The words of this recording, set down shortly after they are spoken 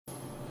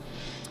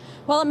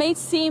Well, it may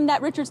seem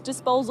that Richards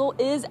Disposal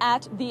is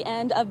at the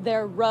end of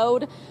their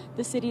road.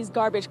 The city's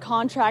garbage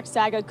contract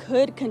saga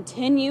could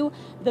continue.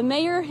 The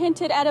mayor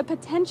hinted at a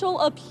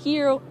potential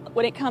appeal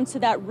when it comes to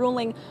that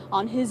ruling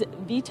on his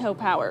veto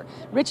power.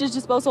 Richards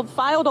Disposal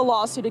filed a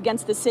lawsuit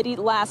against the city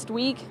last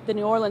week. The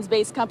New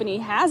Orleans-based company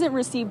hasn't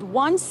received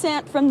 1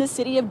 cent from the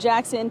city of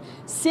Jackson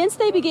since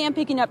they began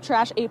picking up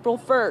trash April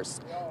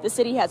 1st. The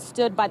city has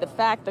stood by the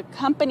fact the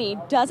company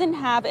doesn't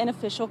have an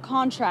official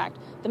contract.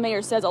 The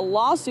mayor says a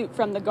lawsuit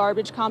from the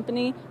garbage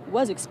company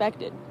was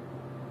expected.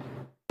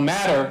 No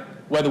matter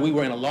whether we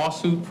were in a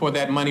lawsuit for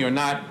that money or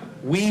not,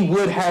 we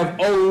would have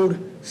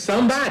owed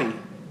somebody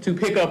to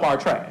pick up our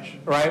trash,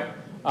 right?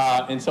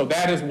 And so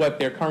that is what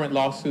their current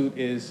lawsuit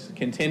is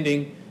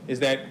contending, is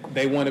that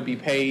they want to be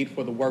paid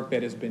for the work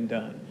that has been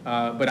done.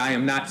 But I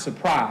am not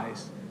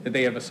surprised that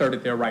they have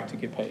asserted their right to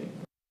get paid.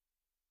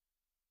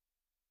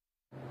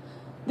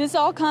 This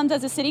all comes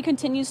as the city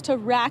continues to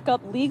rack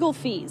up legal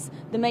fees.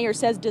 The mayor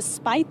says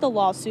despite the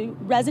lawsuit,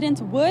 residents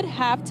would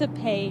have to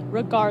pay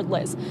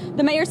regardless.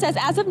 The mayor says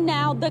as of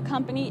now, the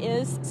company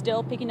is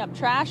still picking up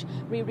trash.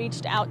 We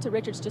reached out to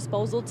Richards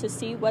Disposal to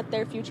see what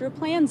their future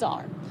plans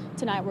are.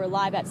 Tonight, we're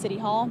live at City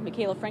Hall.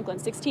 Michaela Franklin,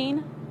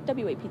 16,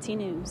 WAPT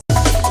News.